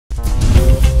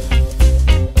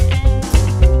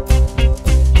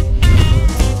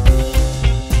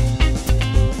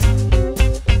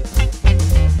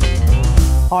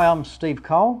Steve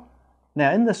Cole.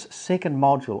 Now in this second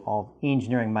module of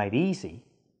Engineering Made Easy,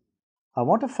 I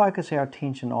want to focus our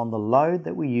attention on the load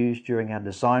that we use during our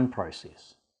design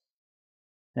process.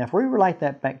 Now if we relate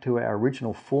that back to our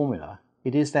original formula,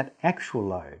 it is that actual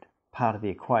load part of the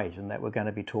equation that we're going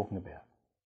to be talking about.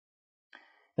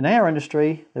 In our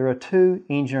industry, there are two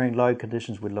engineering load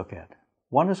conditions we look at.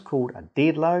 One is called a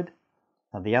dead load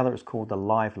and the other is called the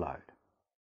live load.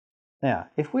 Now,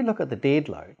 if we look at the dead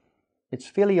load, it's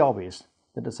fairly obvious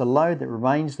that it's a load that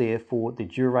remains there for the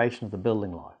duration of the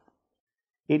building life.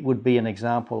 It would be an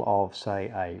example of,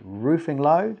 say, a roofing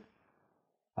load,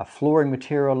 a flooring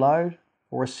material load,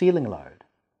 or a ceiling load.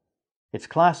 It's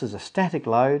classed as a static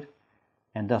load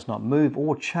and does not move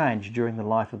or change during the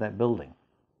life of that building.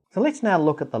 So let's now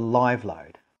look at the live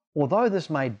load. Although this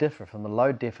may differ from the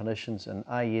load definitions in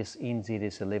AS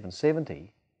NZS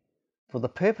 1170, for the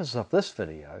purpose of this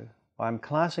video, I am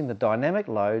classing the dynamic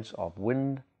loads of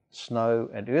wind, snow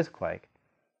and earthquake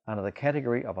under the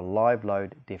category of a live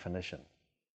load definition.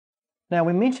 Now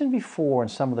we mentioned before in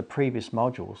some of the previous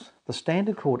modules the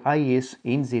standard called AS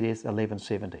NZS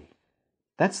 1170.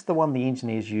 That's the one the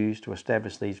engineers use to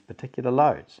establish these particular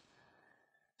loads.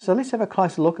 So let's have a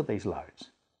closer look at these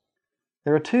loads.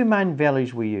 There are two main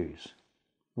values we use.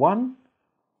 One,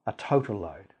 a total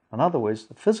load. In other words,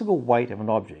 the physical weight of an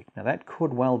object. Now that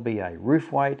could well be a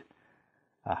roof weight,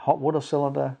 a hot water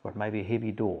cylinder, or maybe a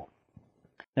heavy door.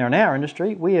 Now in our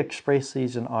industry, we express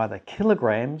these in either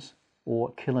kilograms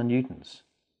or kilonewtons.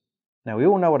 Now we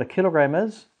all know what a kilogram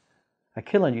is. A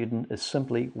kilonewton is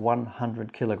simply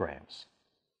 100 kilograms.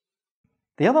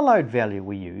 The other load value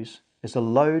we use is the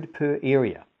load per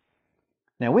area.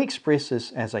 Now we express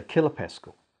this as a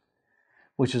kilopascal,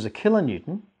 which is a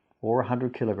kilonewton or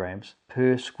 100 kilograms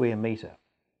per square meter.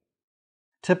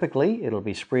 Typically it'll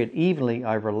be spread evenly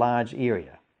over a large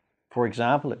area. For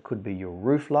example, it could be your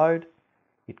roof load,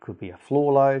 it could be a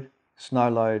floor load, snow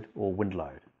load or wind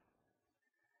load.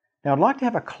 Now I'd like to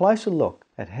have a closer look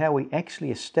at how we actually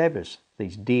establish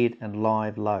these dead and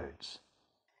live loads.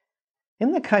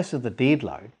 In the case of the dead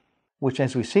load, which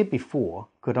as we said before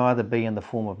could either be in the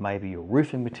form of maybe your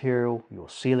roofing material, your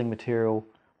ceiling material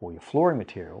or your flooring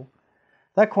material,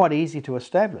 they're quite easy to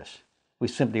establish. We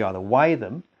simply either weigh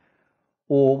them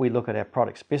or we look at our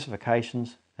product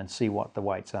specifications and see what the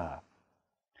weights are.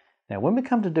 Now when we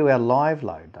come to do our live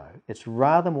load though, it's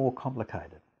rather more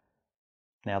complicated.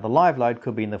 Now the live load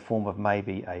could be in the form of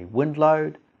maybe a wind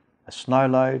load, a snow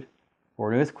load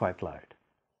or an earthquake load.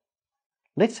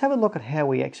 Let's have a look at how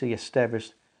we actually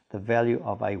establish the value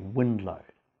of a wind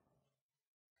load.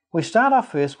 We start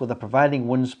off first with the prevailing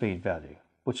wind speed value,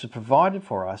 which is provided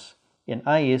for us in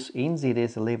AS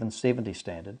NZS 1170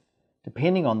 standard,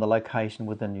 depending on the location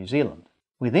within New Zealand.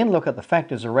 We then look at the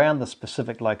factors around the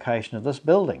specific location of this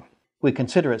building. We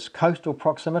consider its coastal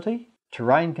proximity,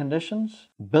 terrain conditions,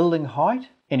 building height,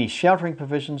 any sheltering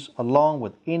provisions, along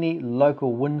with any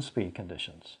local wind speed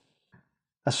conditions.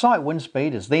 A site wind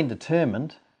speed is then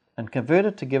determined and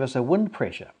converted to give us a wind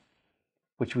pressure,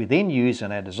 which we then use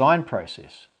in our design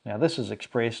process. Now this is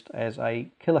expressed as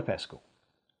a kilopascal.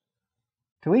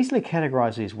 To easily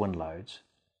categorise these wind loads,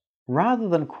 rather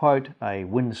than quote a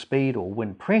wind speed or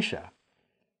wind pressure,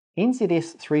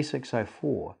 NZS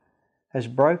 3604 has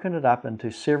broken it up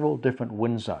into several different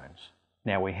wind zones.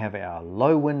 Now we have our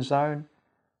low wind zone,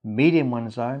 medium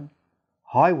wind zone,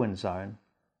 high wind zone,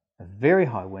 a very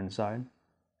high wind zone,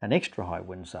 an extra high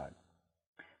wind zone.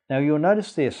 Now you'll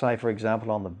notice there, say for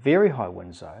example on the very high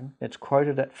wind zone, it's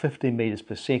quoted at 50 meters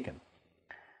per second.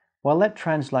 Well, that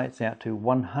translates out to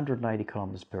 180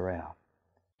 kilometers per hour.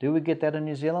 Do we get that in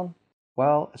New Zealand?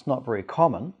 Well, it's not very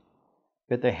common,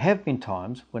 but there have been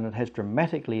times when it has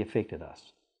dramatically affected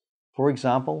us. For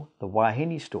example, the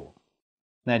Wahine storm.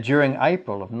 Now during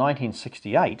April of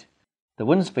 1968, the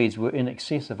wind speeds were in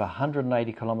excess of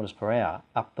 180 kilometers per hour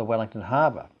up the Wellington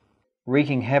Harbour,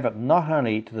 wreaking havoc not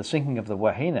only to the sinking of the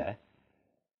Wahine,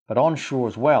 but onshore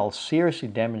as well, seriously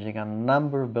damaging a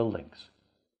number of buildings.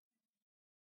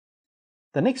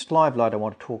 The next live load I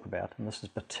want to talk about, and this is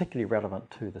particularly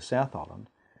relevant to the South Island,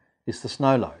 is the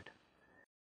snow load.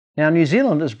 Now New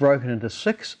Zealand is broken into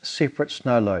 6 separate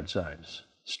snow load zones,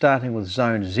 starting with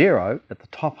Zone 0 at the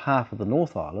top half of the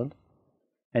North Island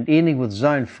and ending with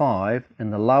Zone 5 in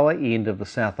the lower end of the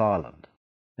South Island.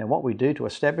 Now what we do to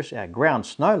establish our ground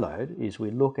snow load is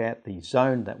we look at the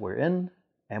zone that we're in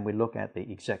and we look at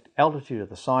the exact altitude of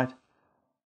the site.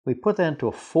 We put that into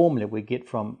a formula we get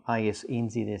from AS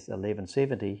NZS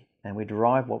 1170 and we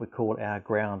derive what we call our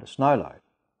ground snow load.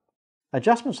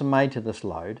 Adjustments are made to this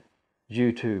load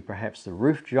due to perhaps the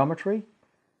roof geometry,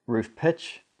 roof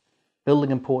pitch,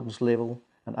 building importance level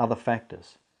and other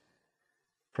factors.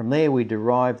 From there we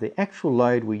derive the actual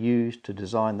load we use to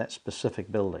design that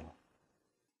specific building.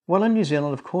 Well, in New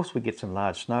Zealand, of course, we get some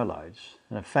large snow loads,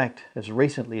 and in fact, as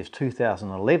recently as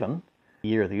 2011, the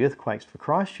year of the earthquakes for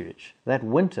Christchurch, that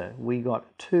winter we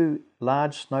got 2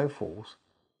 large snowfalls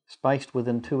spaced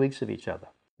within 2 weeks of each other.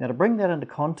 Now, to bring that into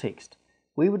context,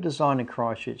 we were designing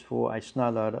Christchurch for a snow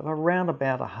load of around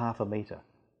about 1/2 metre,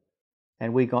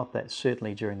 and we got that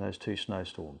certainly during those 2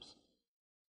 snowstorms.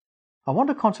 I want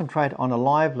to concentrate on a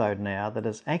live load now that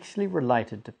is actually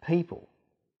related to people.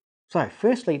 So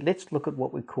firstly, let's look at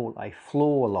what we call a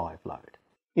floor live load.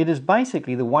 It is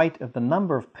basically the weight of the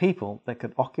number of people that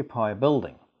could occupy a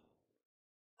building.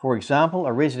 For example,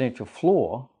 a residential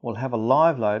floor will have a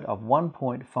live load of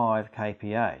 1.5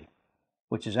 kPa,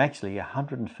 which is actually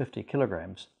 150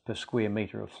 kilograms per square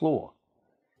metre of floor.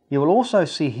 You will also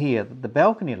see here that the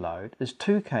balcony load is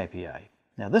 2 kPa.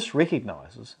 Now this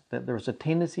recognises that there is a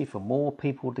tendency for more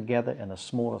people to gather in a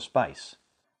smaller space.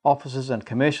 Offices and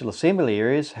commercial assembly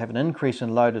areas have an increase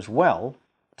in load as well,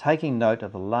 taking note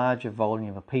of the larger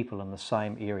volume of people in the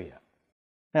same area.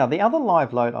 Now, the other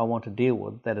live load I want to deal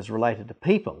with that is related to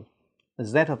people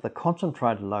is that of the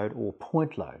concentrated load or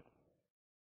point load.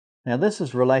 Now, this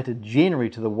is related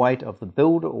generally to the weight of the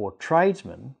builder or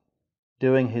tradesman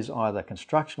doing his either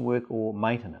construction work or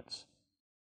maintenance.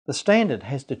 The standard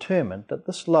has determined that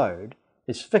this load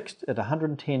is fixed at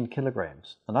 110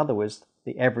 kilograms, in other words,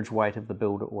 the average weight of the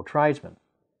builder or tradesman,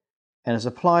 and is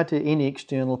applied to any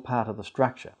external part of the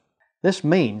structure. This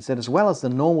means that as well as the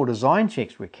normal design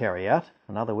checks we carry out,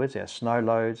 in other words, our snow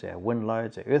loads, our wind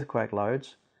loads, our earthquake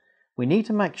loads, we need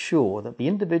to make sure that the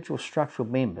individual structural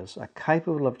members are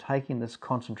capable of taking this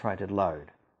concentrated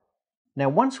load. Now,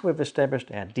 once we've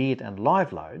established our dead and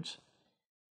live loads,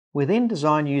 we then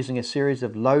design using a series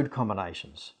of load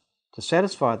combinations to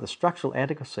satisfy the structural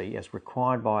adequacy as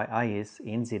required by AS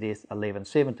NZS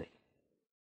 1170.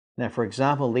 Now, for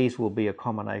example, these will be a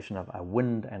combination of a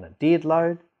wind and a dead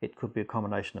load. It could be a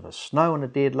combination of a snow and a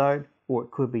dead load, or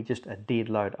it could be just a dead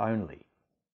load only.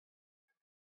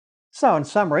 So in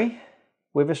summary,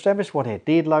 we've established what our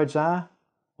dead loads are,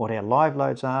 what our live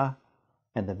loads are,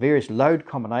 and the various load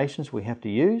combinations we have to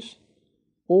use,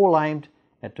 all aimed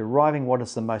at deriving what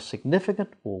is the most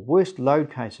significant or worst load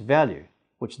case value,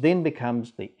 which then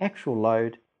becomes the actual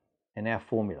load in our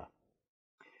formula.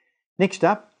 Next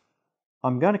up,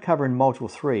 I'm going to cover in Module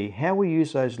 3 how we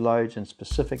use those loads in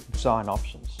specific design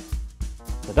options.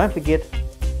 So don't forget,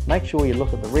 make sure you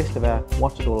look at the rest of our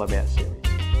What's It All About series.